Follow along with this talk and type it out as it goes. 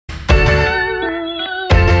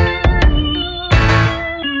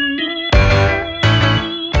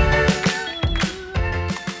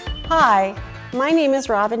My name is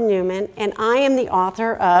Robin Newman, and I am the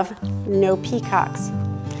author of No Peacocks.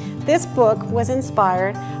 This book was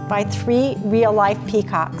inspired by 3 real-life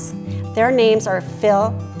peacocks. Their names are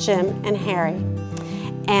Phil, Jim, and Harry.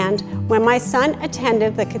 And when my son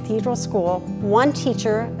attended the cathedral school, one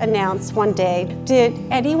teacher announced one day, "Did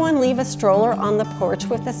anyone leave a stroller on the porch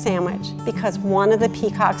with a sandwich? Because one of the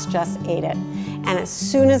peacocks just ate it." And as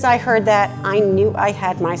soon as I heard that, I knew I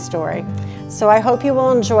had my story. So I hope you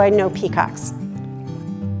will enjoy No Peacocks.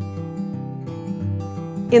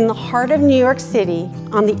 In the heart of New York City,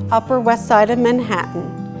 on the Upper West Side of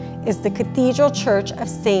Manhattan, is the Cathedral Church of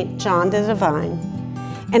St. John the Divine.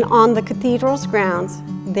 And on the cathedral's grounds,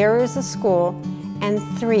 there is a school and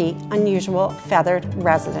 3 unusual feathered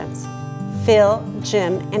residents, Phil,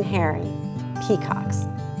 Jim, and Harry, peacocks.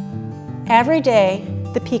 Every day,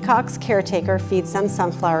 the peacock's caretaker feeds them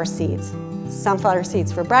sunflower seeds. Sunflower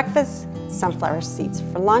seeds for breakfast, sunflower seeds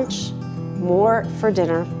for lunch, more for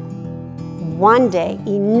dinner. One day,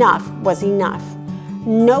 enough was enough.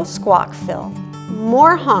 No squawk, Phil.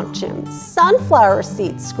 More honk, Jim. Sunflower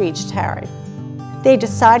seeds, screeched Harry. They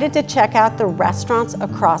decided to check out the restaurants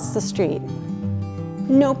across the street.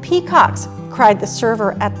 No peacocks, cried the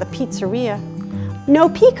server at the pizzeria. No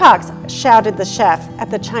peacocks, shouted the chef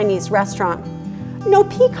at the Chinese restaurant. No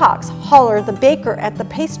peacocks, hollered the baker at the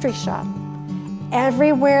pastry shop.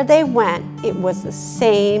 Everywhere they went, it was the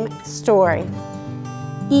same story.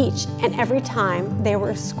 Each and every time, they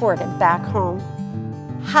were escorted back home.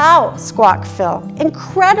 How, squawked Phil.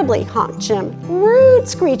 Incredibly, honked Jim. Rude,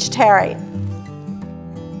 screeched Harry.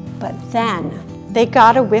 But then, they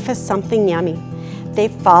got a whiff of something yummy. They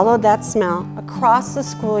followed that smell across the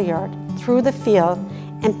schoolyard, through the field,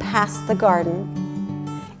 and past the garden.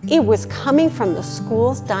 It was coming from the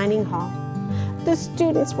school's dining hall. The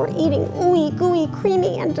students were eating ooey gooey,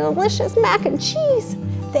 creamy, and delicious mac and cheese.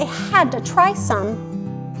 They had to try some.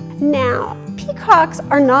 Now, peacocks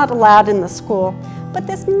are not allowed in the school, but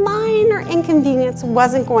this minor inconvenience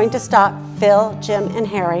wasn't going to stop Phil, Jim, and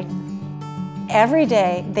Harry. Every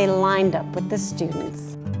day, they lined up with the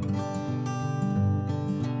students.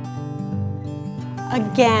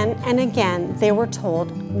 Again and again, they were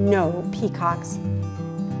told no peacocks.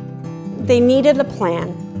 They needed a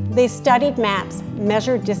plan. They studied maps,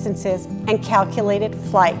 measured distances, and calculated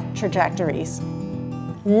flight trajectories.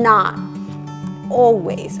 Not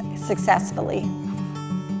always successfully.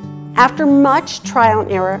 After much trial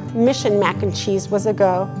and error, Mission Mac and Cheese was a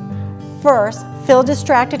go. First, Phil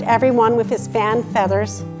distracted everyone with his fan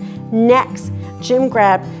feathers. Next, Jim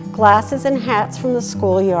grabbed glasses and hats from the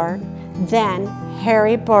schoolyard. Then,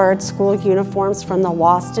 Harry borrowed school uniforms from the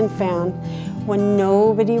lost and found. When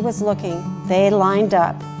nobody was looking, they lined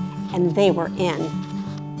up, and they were in.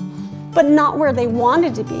 But not where they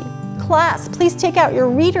wanted to be. "Class, please take out your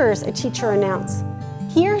readers," a teacher announced.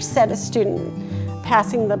 "Here," said a student,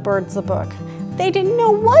 passing the birds a book. They didn't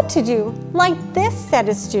know what to do. "Like this," said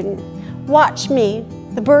a student. "Watch me."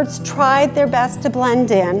 The birds tried their best to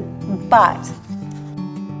blend in, but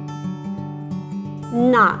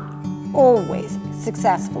not always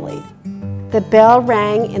successfully. The bell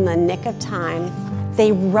rang in the nick of time.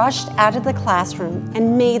 They rushed out of the classroom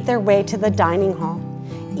and made their way to the dining hall.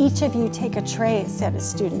 "Each of you take a tray," said a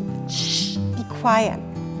student. "Shh, be quiet."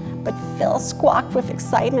 But Phil squawked with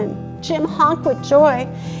excitement. Jim honked with joy.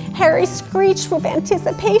 Harry screeched with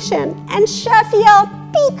anticipation. And Chef yelled,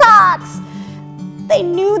 "Peacocks!" They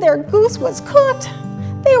knew their goose was cooked.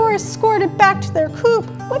 They were escorted back to their coop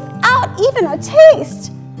without even a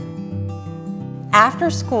taste. After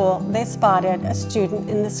school, they spotted a student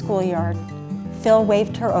in the schoolyard. Phil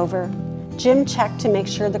waved her over. Jim checked to make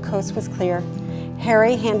sure the coast was clear.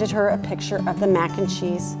 Harry handed her a picture of the mac and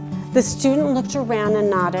cheese. The student looked around and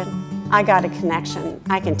nodded. "I got a connection.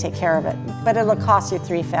 I can take care of it, but it'll cost you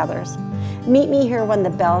 3 feathers. Meet me here when the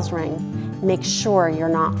bells ring. Make sure you're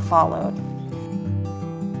not followed."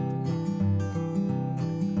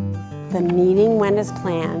 The meeting went as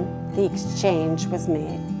planned. The exchange was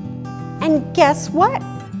made. And guess what?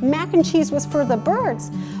 Mac and cheese was for the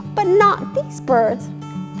birds, but not these birds.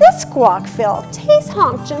 "This," squawked Phil. "Taste,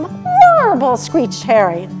 honk, Jim. Horrible," screeched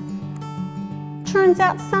Harry. Turns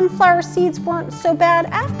out sunflower seeds weren't so bad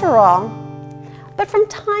after all. But from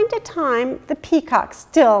time to time, the peacocks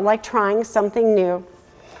still like trying something new.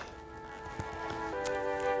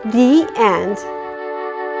 The end.